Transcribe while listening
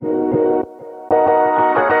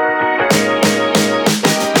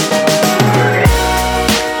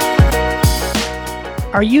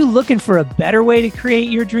Are you looking for a better way to create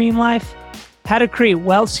your dream life? How to create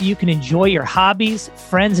wealth so you can enjoy your hobbies,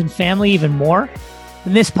 friends, and family even more?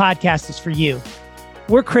 Then this podcast is for you.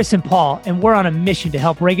 We're Chris and Paul, and we're on a mission to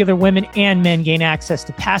help regular women and men gain access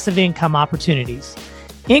to passive income opportunities.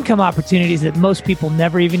 Income opportunities that most people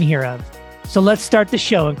never even hear of. So let's start the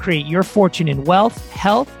show and create your fortune in wealth,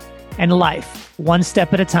 health, and life, one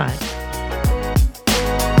step at a time.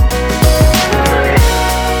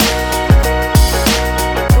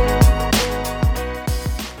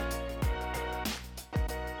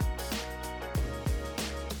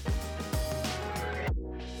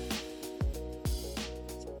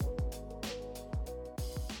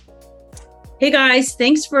 Hey guys,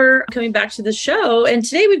 thanks for coming back to the show. And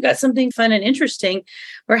today we've got something fun and interesting.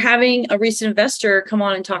 We're having a recent investor come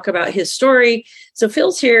on and talk about his story. So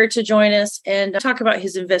Phil's here to join us and talk about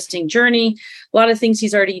his investing journey, a lot of things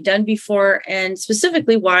he's already done before, and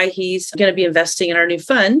specifically why he's going to be investing in our new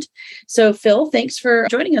fund. So Phil, thanks for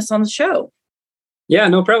joining us on the show. Yeah,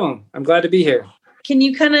 no problem. I'm glad to be here. Can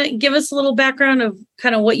you kind of give us a little background of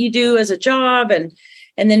kind of what you do as a job and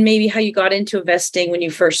then maybe how you got into investing when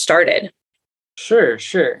you first started? Sure.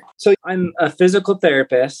 So I'm a physical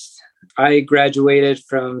therapist. I graduated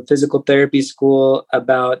from physical therapy school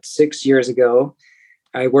about 6 years ago.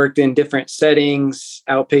 I worked in different settings,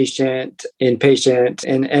 outpatient, inpatient,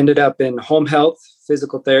 and ended up in home health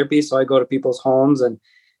physical therapy. So I go to people's homes and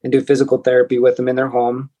do physical therapy with them in their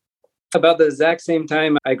home. About the exact same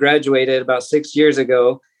time I graduated, about 6 years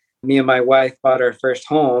ago, me and my wife bought our first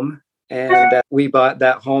home, and we bought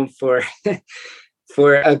that home for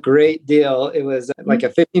a great deal. It was like a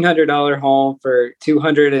 $1,500 home for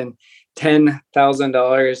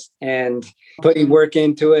 $210,000, and putting work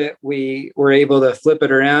into it, we were able to flip it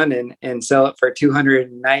around and sell it for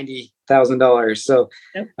 $290,000. So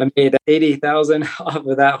yep. I made $80,000 off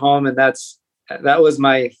of that home, and that was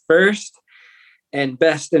my first and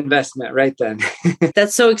best investment right then.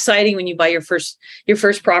 That's so exciting when you buy your first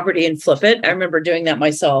property and flip it. I remember doing that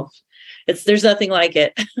myself. There's nothing like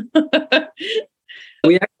it.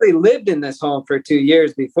 We actually lived in this home for 2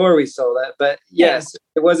 years before we sold it, but yes,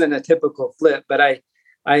 It wasn't a typical flip. But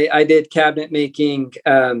I did cabinet making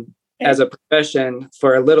as a profession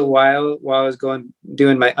for a little while I was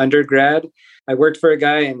doing my undergrad. I worked for a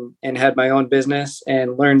guy and had my own business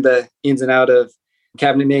and learned the ins and out of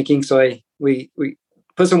cabinet making. So we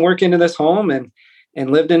put some work into this home and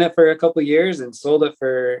lived in it for a couple of years and sold it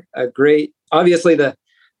for a great. Obviously, the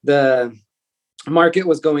market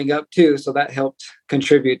was going up too, so that helped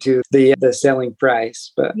contribute to the selling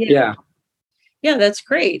price. But yeah, that's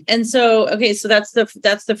great. And so so that's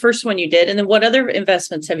the first one you did. And then what other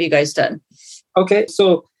investments have you guys done? Okay,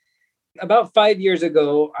 so about 5 years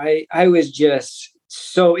ago, I was just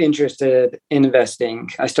so interested in investing.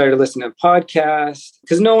 I started listening to podcasts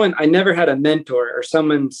because I never had a mentor or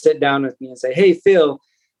someone sit down with me and say, "Hey, Phil,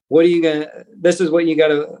 this is what you got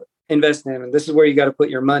to invest in, and this is where you got to put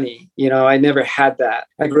your money." I never had that.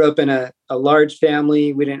 I grew up in a large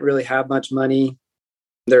family. We didn't really have much money.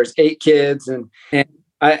 There's 8 kids, and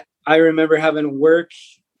I remember having to work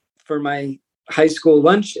for my high school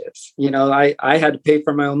lunches. I had to pay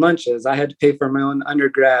for my own lunches. I had to pay for my own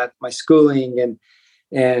undergrad, my schooling,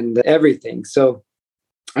 and everything. So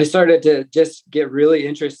I started to just get really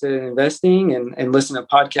interested in investing and listen to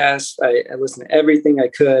podcasts. I listened to everything I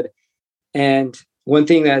could, and one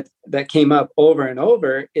thing that came up over and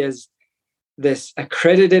over is this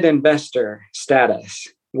accredited investor status,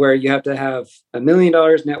 where you have to have $1 million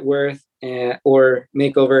net worth or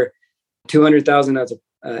make over $200,000 as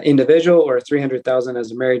an individual or $300,000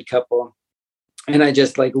 as a married couple. And I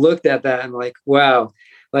just looked at that and wow,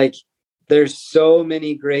 there's so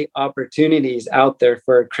many great opportunities out there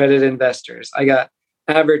for accredited investors. I got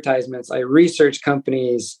advertisements. I researched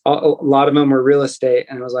companies. A lot of them were real estate.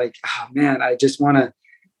 And I was like, oh man, I just want to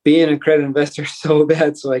be an accredited investor so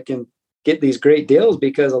bad so I can get these great deals,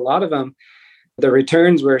 because a lot of them, the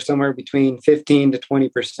returns were somewhere between 15 to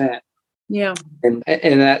 20%. Yeah. And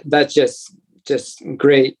that's just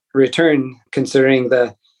great return considering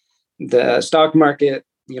the stock market,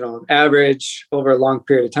 average over a long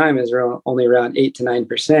period of time is only around 8 to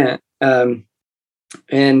 9%.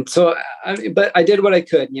 And so, but I did what I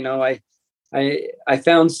could. I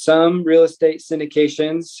found some real estate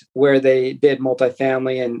syndications where they did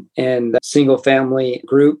multifamily and single family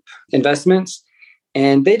group investments,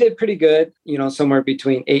 and they did pretty good. Somewhere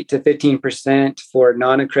between 8 to 15% for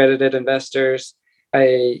non-accredited investors.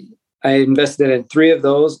 I invested in 3 of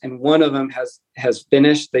those, and one of them has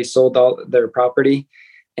finished. They sold all their property,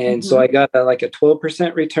 and so I got a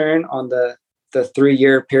 12% return on the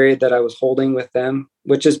 3-year period that I was holding with them,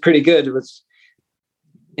 which is pretty good.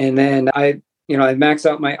 And then I max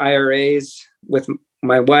out my IRAs with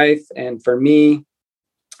my wife. And for me,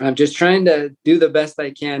 I'm just trying to do the best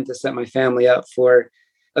I can to set my family up for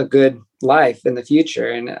a good life in the future.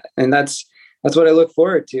 And that's what I look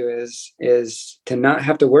forward to is to not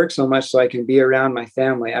have to work so much so I can be around my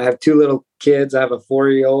family. I have 2 little kids. I have a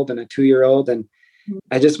 4-year-old and a 2-year-old, and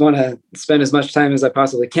I just want to spend as much time as I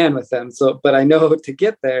possibly can with them. So, but I know to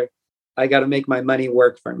get there, I got to make my money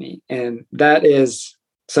work for me. And that is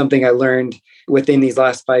something I learned within these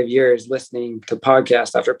last 5 years, listening to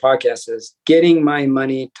podcast after podcast, is getting my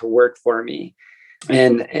money to work for me.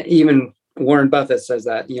 And even Warren Buffett says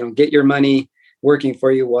that, get your money working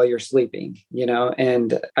for you while you're sleeping,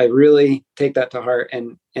 and I really take that to heart.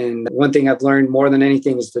 And one thing I've learned more than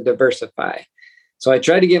anything is to diversify. So I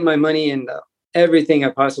try to get my money into everything I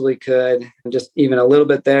possibly could, just even a little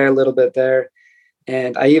bit there, a little bit there.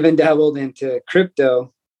 And I even dabbled into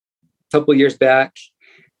crypto a couple years back.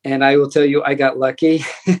 And I will tell you, I got lucky.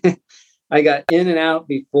 I got in and out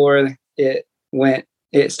before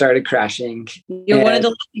it started crashing. You're one of the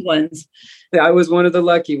lucky ones. I was one of the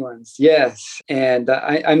lucky ones. Yes. And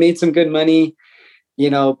I made some good money,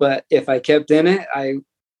 but if I kept in it,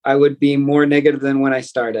 I would be more negative than when I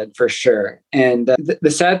started, for sure. And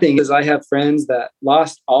the sad thing is I have friends that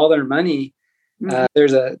lost all their money.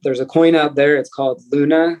 There's a coin out there. It's called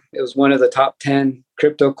Luna. It was one of the top 10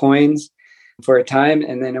 crypto coins for a time.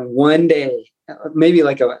 And then in one day, maybe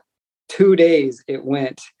like 2 days, it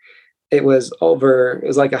was like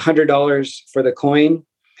 $100 for the coin.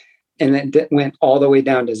 And then it went all the way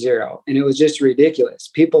down to zero. And it was just ridiculous.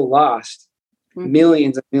 People lost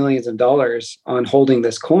millions and millions of dollars on holding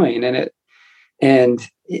this coin. And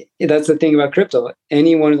that's the thing about crypto.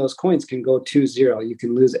 Any one of those coins can go to zero. You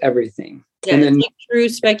can lose everything. Yeah, and then it's like true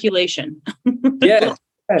speculation. Yeah.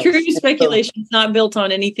 True speculation is not built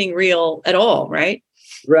on anything real at all, right?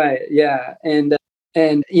 Right. Yeah. And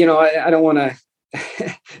I don't want to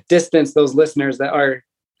distance those listeners that are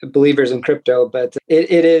believers in crypto, but it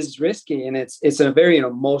is risky, and it's a very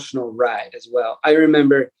emotional ride as well. I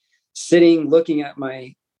remember sitting, looking at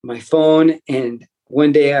my phone, and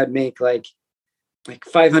one day I'd make like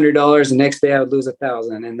 $500. The next day I would lose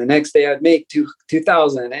 1,000, and the next day I'd make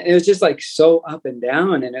 2,000. And it was just like so up and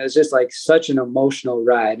down, and it was just like such an emotional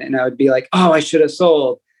ride. And I would be like, oh, I should have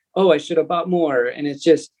sold. Oh, I should have bought more. And it's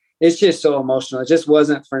just so emotional. It just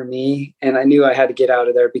wasn't for me. And I knew I had to get out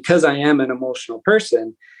of there because I am an emotional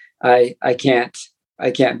person. I can't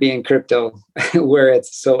be in crypto where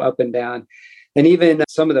it's so up and down. And even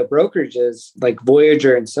some of the brokerages like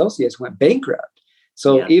Voyager and Celsius went bankrupt.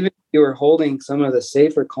 So even if you were holding some of the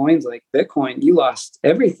safer coins like Bitcoin, you lost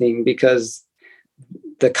everything because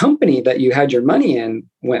the company that you had your money in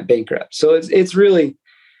went bankrupt. So it's really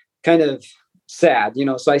kind of sad,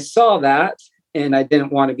 So I saw that, and I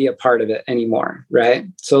didn't want to be a part of it anymore, right?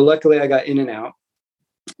 So luckily I got in and out.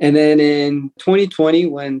 And then in 2020,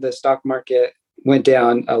 when the stock market went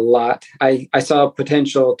down a lot, I saw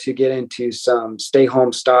potential to get into some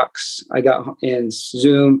stay-home stocks. I got in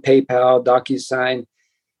Zoom, PayPal, DocuSign,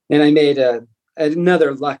 and I made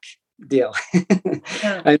another luck deal.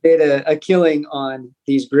 Yeah. I made a killing on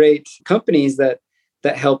these great companies that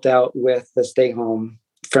helped out with the stay-home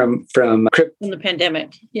from the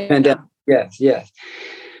pandemic. Yeah. Pandemic. Yes.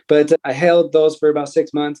 But I held those for about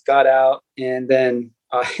 6 months, got out, and then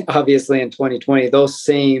obviously in 2020, those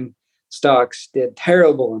same stocks did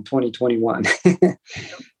terrible in 2021.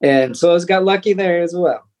 And so I got lucky there as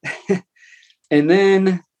well. And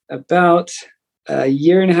then about a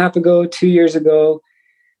year and a half ago, 2 years ago,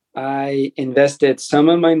 I invested some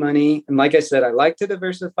of my money. And like I said, I like to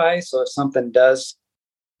diversify. So if something does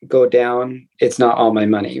go down, it's not all my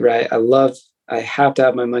money, right? I have to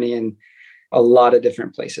have my money in a lot of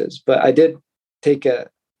different places. But I did take a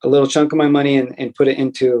little chunk of my money and put it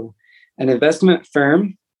into an investment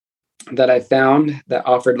firm that I found that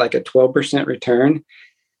offered like a 12% return.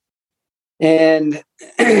 And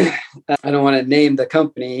I don't want to name the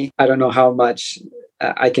company. I don't know how much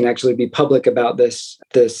I can actually be public about this.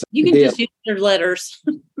 You can just use their letters.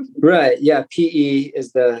 Right. Yeah. PE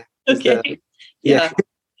is the. Okay. Yeah.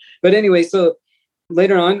 But anyway, so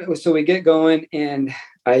later on, so we get going, and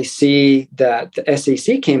I see that the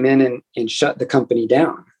SEC came in and shut the company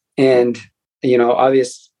down. And,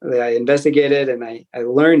 obviously I investigated, and I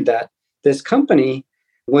learned that this company,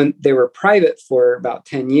 when they were private for about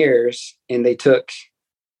 10 years, and they took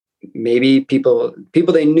maybe people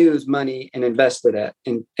they knew's money and invested it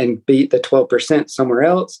and beat the 12% somewhere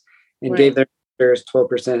else and gave their shares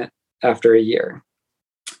 12% after a year.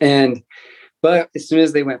 But as soon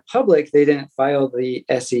as they went public, they didn't file the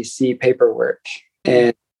SEC paperwork.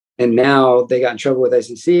 And And now they got in trouble with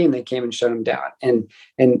SEC and they came and shut them down. And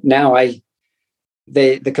now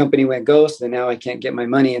the company went ghost, and now I can't get my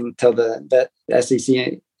money until the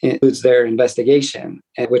SEC includes their investigation,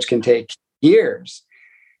 which can take years.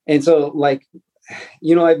 And so, like,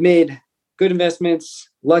 I've made good investments,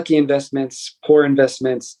 lucky investments, poor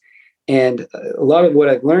investments. And a lot of what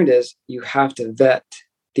I've learned is you have to vet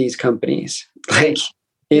these companies, like,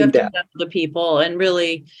 in depth. The people and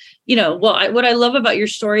really, what I love about your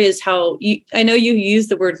story is how I know you use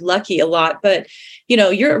the word lucky a lot, but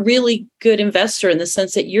you're a really good investor in the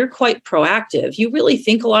sense that you're quite proactive. You really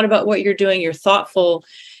think a lot about what you're doing. You're thoughtful,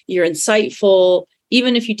 you're insightful.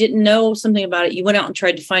 Even if you didn't know something about it, you went out and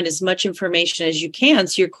tried to find as much information as you can.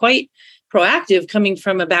 So you're quite proactive, coming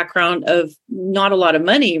from a background of not a lot of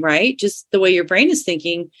money, right? Just the way your brain is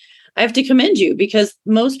thinking. I have to commend you, because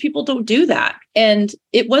most people don't do that. And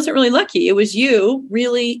it wasn't really lucky. It was you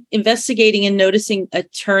really investigating and noticing a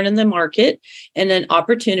turn in the market and an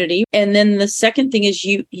opportunity. And then the second thing is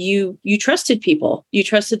you trusted people. You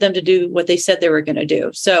trusted them to do what they said they were going to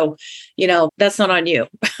do. So, that's not on you.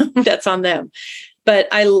 That's on them. But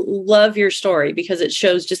I love your story because it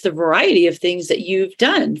shows just the variety of things that you've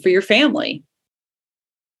done for your family.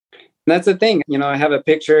 That's the thing. I have a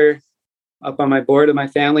picture up on my board of my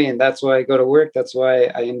family, and that's why I go to work. That's why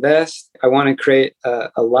I invest. I want to create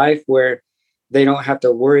a life where they don't have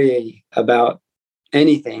to worry about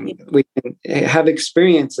anything. We can have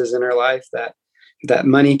experiences in our life that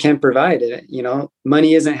money can provide.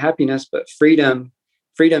 Money isn't happiness, but freedom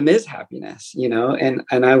is happiness,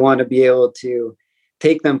 and I want to be able to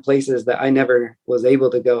take them places that I never was able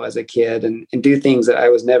to go as a kid, and do things that I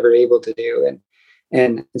was never able to do.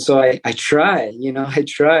 And so I try,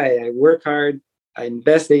 I work hard, I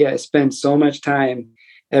investigate, I spend so much time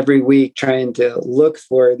every week trying to look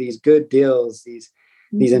for these good deals, these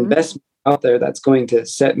investments out there that's going to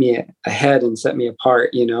set me ahead and set me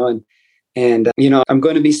apart, and I'm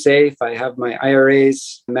going to be safe. I have my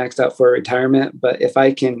IRAs maxed out for retirement, but if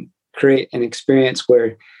I can create an experience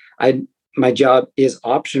where my job is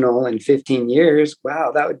optional in 15 years,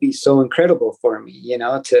 wow, that would be so incredible for me,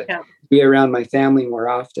 to be around my family more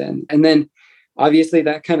often. And then obviously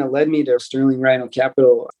that kind of led me to Sterling Rhino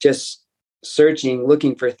Capital, just searching,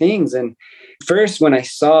 looking for things. And first, when I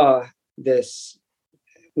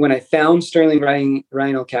found Sterling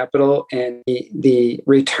Rhino Capital and the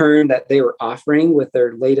return that they were offering with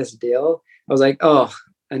their latest deal, I was like, oh,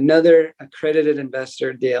 another accredited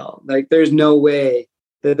investor deal. Like, there's no way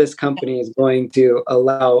that this company is going to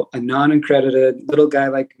allow a non-accredited little guy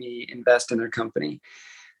like me invest in their company.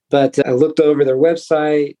 But I looked over their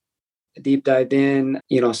website, deep dived in,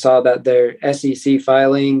 saw that their SEC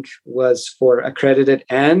filing was for accredited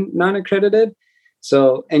and non-accredited.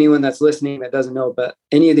 So anyone that's listening that doesn't know, but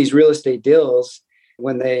any of these real estate deals,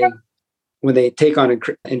 when they take on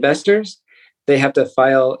investors, they have to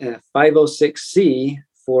file a 506C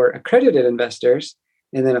for accredited investors,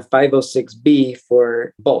 and then a 506B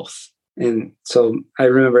for both. And so I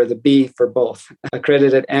remember the B for both,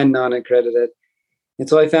 accredited and non-accredited. And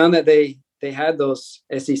so I found that they had those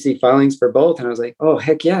SEC filings for both. And I was like, oh,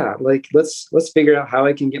 heck yeah. Like, let's figure out how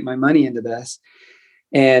I can get my money into this.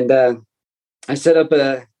 And I set up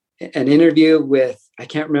an interview with, I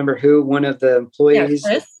can't remember who, one of the employees.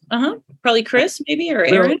 Yeah, Chris. Probably Chris, maybe, or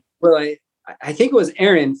Aaron. Well, I think it was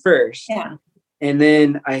Aaron first. Yeah. And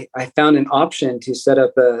then I found an option to set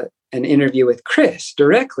up an interview with Chris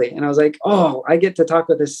directly. And I was like, oh, I get to talk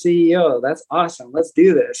with the CEO. That's awesome. Let's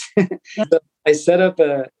do this. So I set up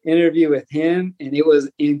an interview with him, and it was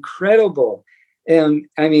incredible. And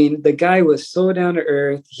I mean, the guy was so down to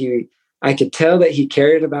earth. I could tell that he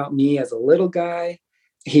cared about me as a little guy.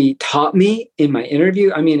 He taught me in my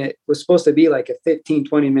interview. I mean, it was supposed to be like a 15,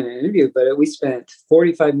 20-minute interview, but we spent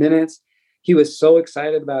 45 minutes. He was so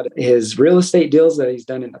excited about his real estate deals that he's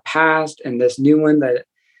done in the past, and this new one that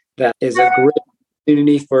is a great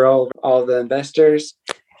opportunity for all the investors.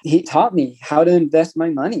 He taught me how to invest my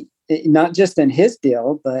money, not just in his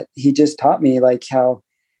deal, but he just taught me like how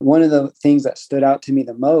one of the things that stood out to me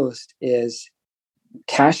the most is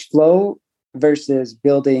cash flow versus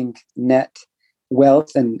building net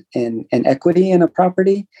wealth and equity in a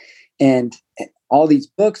property. And all these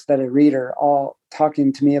books that I read are all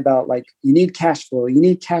talking to me about, like, you need cash flow, you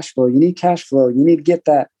need cash flow, you need cash flow, you need to get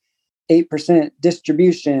that 8%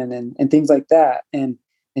 distribution and things like that. And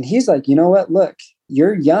he's like, you know what, look,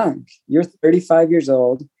 you're young, you're 35 years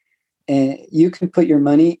old, and you can put your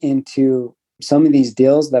money into some of these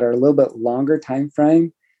deals that are a little bit longer time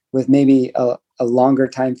frame, with maybe a longer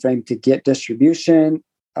time frame to get distribution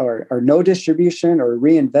or no distribution, or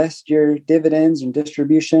reinvest your dividends and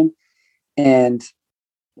distribution. And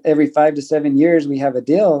every 5 to 7 years we have a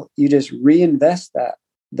deal, you just reinvest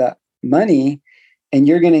that money, and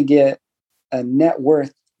you're going to get a net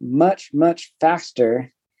worth much, much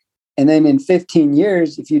faster. And then in 15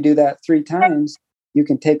 years, if you do that 3 times, you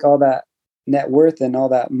can take all that net worth and all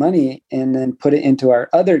that money and then put it into our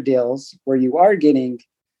other deals where you are getting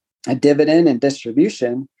a dividend and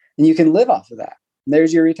distribution, and you can live off of that. And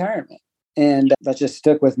there's your retirement. And that just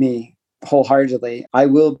stuck with me wholeheartedly. I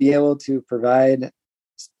will be able to provide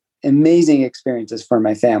amazing experiences for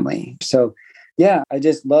my family. So yeah, I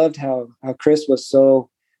just loved how Chris was so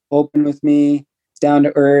open with me, down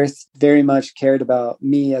to earth, very much cared about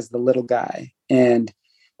me as the little guy. And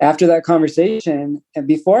after that conversation, and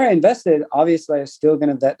before I invested, obviously I was still going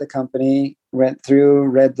to vet the company, went through,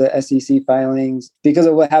 read the SEC filings. Because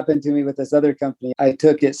of what happened to me with this other company, I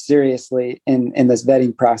took it seriously in this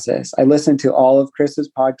vetting process. I listened to all of Chris's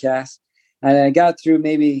podcasts, and I got through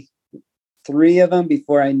maybe 3 of them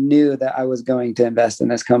before I knew that I was going to invest in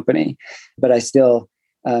this company. But I still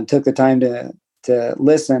took the time to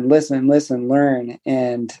listen, learn.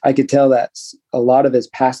 And I could tell that a lot of his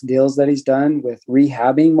past deals that he's done with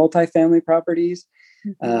rehabbing multifamily properties,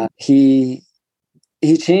 he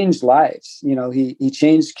changed lives. He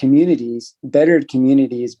changed communities, bettered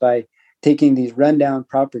communities by taking these rundown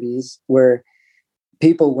properties where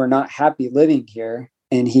people were not happy living here,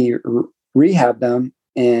 and he rehabbed them,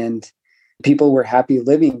 and people were happy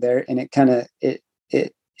living there. And it kind of, it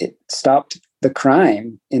stopped the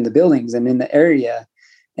crime in the buildings and in the area.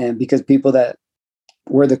 And because people that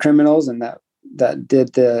were the criminals and that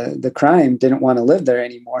did the crime didn't want to live there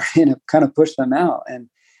anymore, and it kind of pushed them out. And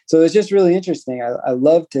so it's just really interesting. I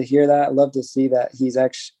love to hear that. I love to see that he's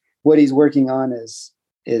actually, what he's working on is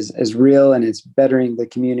real, and it's bettering the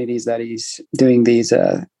communities that he's doing these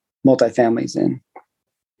multifamilies in.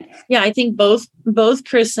 Yeah, I think both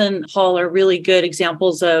Chris and Paul are really good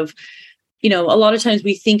examples of, a lot of times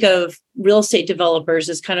we think of real estate developers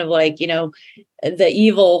as kind of like, the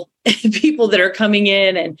evil people that are coming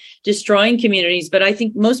in and destroying communities. But I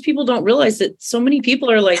think most people don't realize that so many people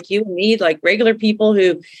are like you and me, like regular people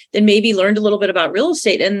who then maybe learned a little bit about real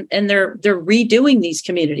estate, and they're redoing these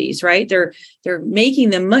communities, right? They're making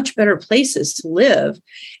them much better places to live,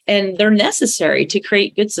 and they're necessary to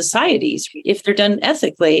create good societies if they're done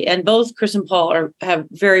ethically. And both Chris and Paul have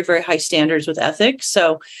very, very high standards with ethics.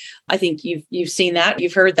 So I think you've seen that,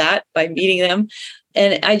 you've heard that by meeting them.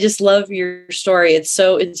 And I just love your story. It's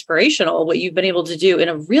so inspirational what you've been able to do in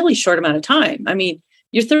a really short amount of time. I mean,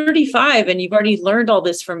 you're 35 and you've already learned all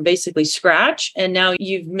this from basically scratch. And now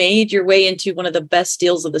you've made your way into one of the best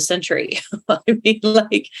deals of the century. I mean,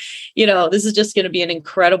 this is just going to be an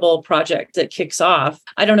incredible project that kicks off.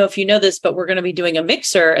 I don't know if you know this, but we're going to be doing a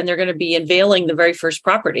mixer, and they're going to be unveiling the very first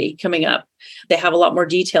property coming up. They have a lot more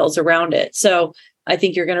details around it. So I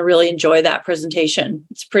think you're going to really enjoy that presentation.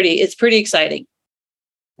 It's pretty exciting.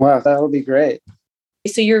 Wow, that would be great.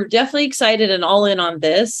 So you're definitely excited and all in on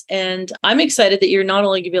this. And I'm excited that you're not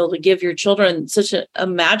only going to be able to give your children such a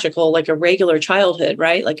magical, like a regular childhood,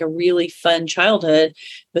 right? Like a really fun childhood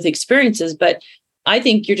with experiences. But I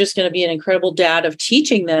think you're just going to be an incredible dad of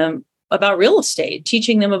teaching them about real estate,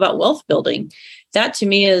 teaching them about wealth building. That to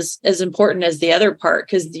me is as important as the other part,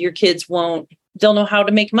 because your kids they'll know how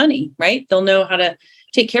to make money, right? They'll know how to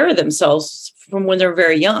take care of themselves from when they're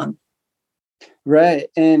very young. Right.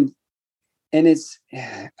 And it's,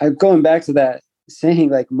 I'm going back to that saying,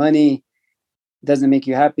 like, money doesn't make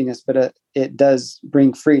you happiness, but it does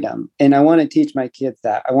bring freedom. And I want to teach my kids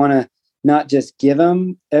that. I want to not just give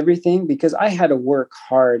them everything, because I had to work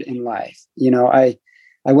hard in life. I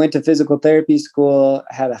went to physical therapy school,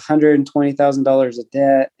 I had $120,000 of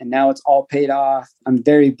debt, and now it's all paid off. I'm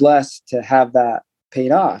very blessed to have that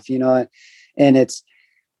paid off, and it's,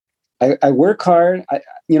 I work hard. I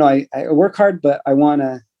work hard, but I want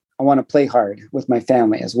to play hard with my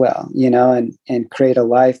family as well, and create a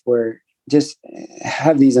life where just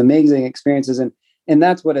have these amazing experiences. And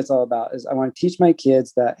that's what it's all about, is I want to teach my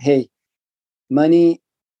kids that, hey, money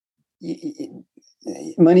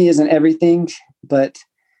isn't everything, but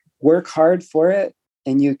work hard for it,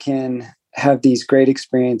 and you can have these great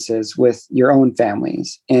experiences with your own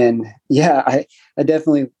families. And yeah, I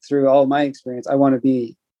definitely, through all my experience, I want to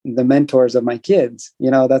be the mentors of my kids.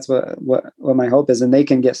 That's what my hope is. And they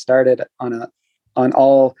can get started on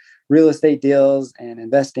all real estate deals and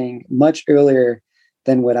investing much earlier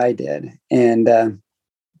than what I did. And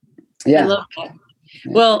yeah. I love that.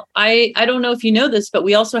 Well, I don't know if you know this, but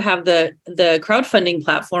we also have the crowdfunding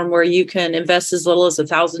platform where you can invest as little as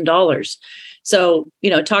 $1,000. So,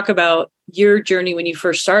 talk about your journey when you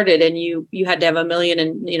first started and you had to have $1 million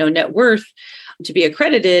in, net worth. to be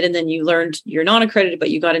accredited, and then you learned you're non-accredited, but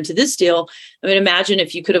you got into this deal. I mean, imagine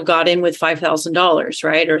if you could have got in with $5,000,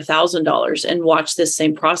 right? Or $1,000 and watched this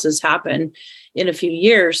same process happen in a few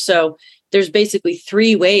years. So there's basically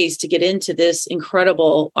 3 ways to get into this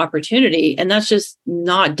incredible opportunity. And that's just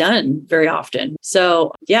not done very often.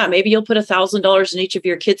 So yeah, maybe you'll put $1,000 in each of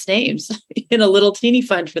your kids' names in a little teeny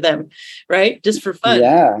fund for them, right? Just for fun.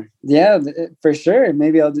 Yeah, for sure.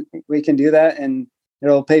 Maybe we can do that, and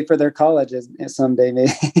it'll pay for their colleges someday,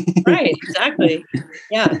 maybe. Right, exactly.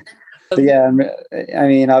 Yeah. Yeah, I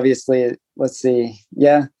mean, obviously, let's see.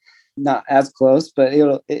 Yeah, not as close, but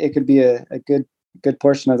it could be a good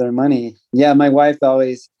portion of their money. Yeah, my wife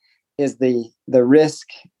always is the risk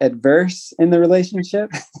adverse in the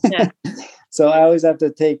relationship. Yeah. So I always have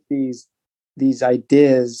to take these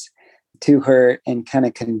ideas to her and kind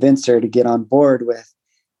of convince her to get on board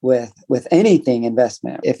with anything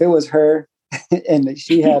investment. If it was her and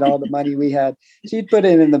she had all the money we had, she'd put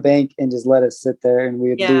it in the bank and just let us sit there, and we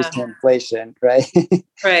would lose to inflation, right?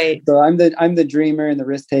 Right. So I'm the dreamer and the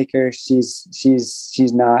risk taker. She's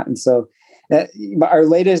not. And so our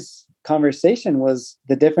latest conversation was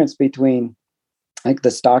the difference between like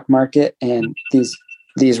the stock market and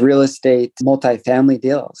these real estate multifamily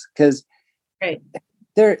deals, because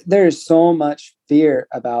there's so much fear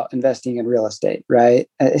about investing in real estate, right?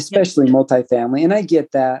 Especially multifamily. And I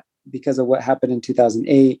get that because of what happened in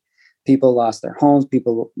 2008. People lost their homes,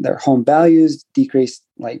 their home values decreased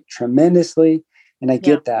like tremendously. And I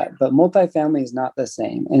get that, but multifamily is not the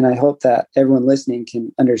same. And I hope that everyone listening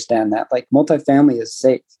can understand that. Like, multifamily is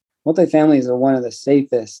safe. Multifamily is one of the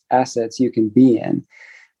safest assets you can be in.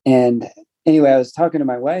 And anyway, I was talking to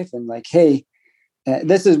my wife and like, hey,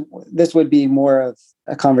 this would be more of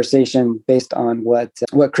a conversation based on what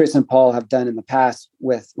Chris and Paul have done in the past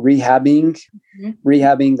with rehabbing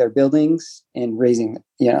their buildings and raising,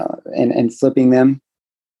 and flipping them.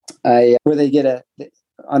 Where they get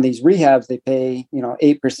on these rehabs, they pay,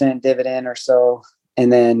 8% dividend or so.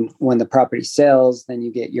 And then when the property sells, then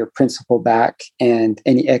you get your principal back and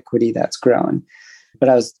any equity that's grown. But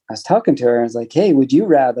I was talking to her, I was like, hey,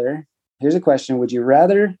 here's a question. Would you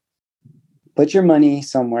rather put your money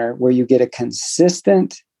somewhere where you get a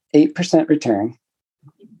consistent 8% return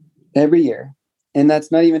every year? And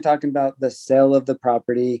that's not even talking about the sale of the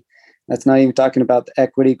property. That's not even talking about the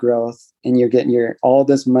equity growth. And you're getting all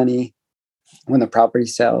this money when the property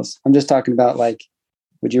sells. I'm just talking about, like,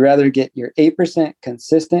 would you rather get your 8%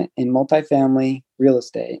 consistent in multifamily real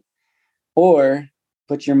estate, or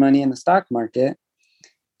put your money in the stock market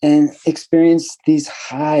and experience these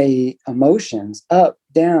high emotions, up,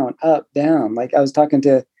 down, up, down? Like, I was talking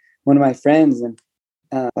to one of my friends, and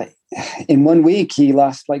like in 1 week, he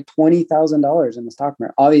lost like $20,000 in the stock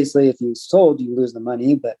market. Obviously, if you sold, you lose the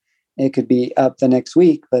money, but it could be up the next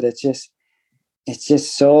week. But it's just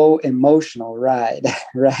so emotional ride,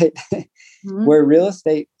 right? Mm-hmm. Where real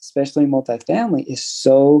estate, especially multifamily, is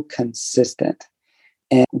so consistent.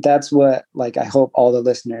 And that's what, like, I hope all the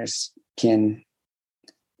listeners can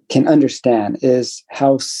understand, is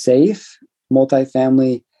how safe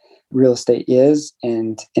multifamily real estate is,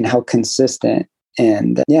 and how consistent,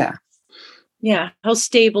 and how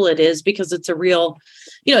stable it is, because it's a real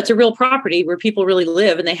property where people really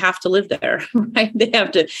live, and they have to live there, right?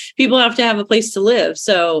 People have to have a place to live.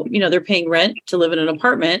 So, they're paying rent to live in an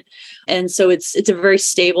apartment. And so it's a very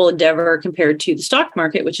stable endeavor compared to the stock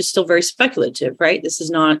market, which is still very speculative, right?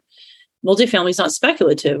 Multifamily is not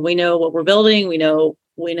speculative. We know what we're building. We know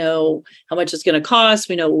how much it's going to cost.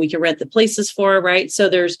 We know what we can rent the places for, right? So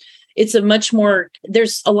there's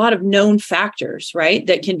a lot of known factors, right,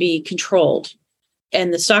 that can be controlled.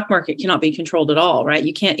 And the stock market cannot be controlled at all, right?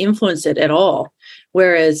 You can't influence it at all.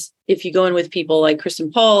 Whereas if you go in with people like Chris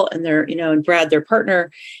and Paul and and Brad, their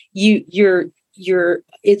partner,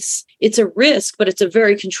 it's a risk, but it's a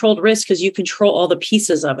very controlled risk because you control all the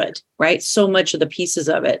pieces of it, right? So much of the pieces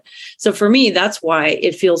of it. So for me, that's why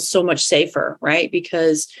it feels so much safer, right?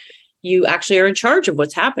 Because you actually are in charge of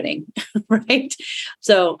what's happening, right?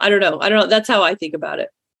 So I don't know. That's how I think about it.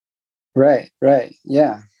 Right.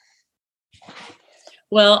 Yeah.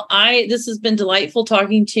 Well, this has been delightful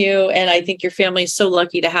talking to you. And I think your family is so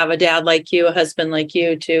lucky to have a dad like you, a husband like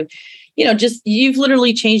you, to, you've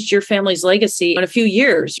literally changed your family's legacy in a few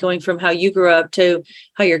years, going from how you grew up to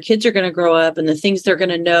how your kids are going to grow up and the things they're going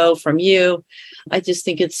to know from you. I just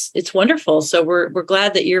think it's wonderful. So we're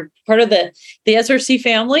glad that you're part of the SRC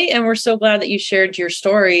family. And we're so glad that you shared your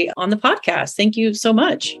story on the podcast. Thank you so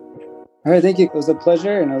much. All right. Thank you. It was a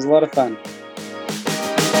pleasure, and it was a lot of fun.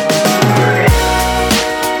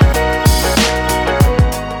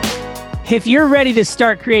 If you're ready to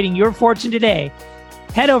start creating your fortune today,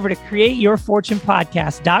 head over to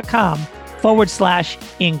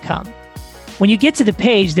createyourfortunepodcast.com/income. When you get to the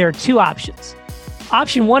page, there are two options.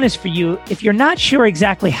 Option one is for you if you're not sure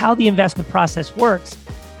exactly how the investment process works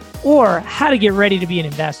or how to get ready to be an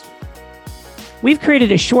investor. We've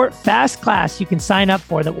created a short, fast class you can sign up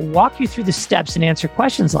for that will walk you through the steps and answer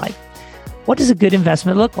questions like, what does a good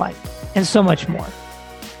investment look like? And so much more.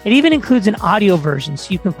 It even includes an audio version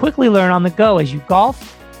so you can quickly learn on the go as you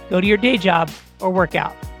golf, go to your day job, or work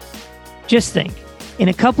out. Just think, in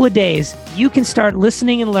a couple of days, you can start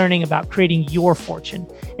listening and learning about creating your fortune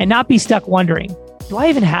and not be stuck wondering, do I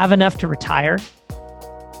even have enough to retire?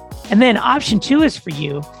 And then option two is for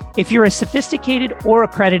you if you're a sophisticated or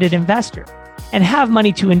accredited investor and have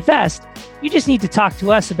money to invest. You just need to talk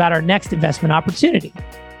to us about our next investment opportunity.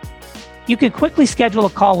 You can quickly schedule a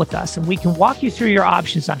call with us and we can walk you through your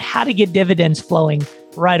options on how to get dividends flowing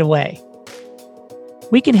right away.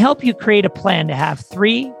 We can help you create a plan to have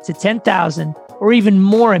 $3,000 to $10,000 or even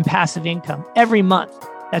more in passive income every month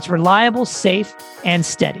that's reliable, safe, and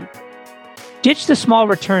steady. Ditch the small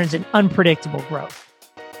returns and unpredictable growth.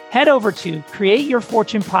 Head over to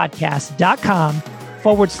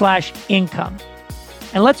createyourfortunepodcast.com/income.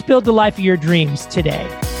 And let's build the life of your dreams today.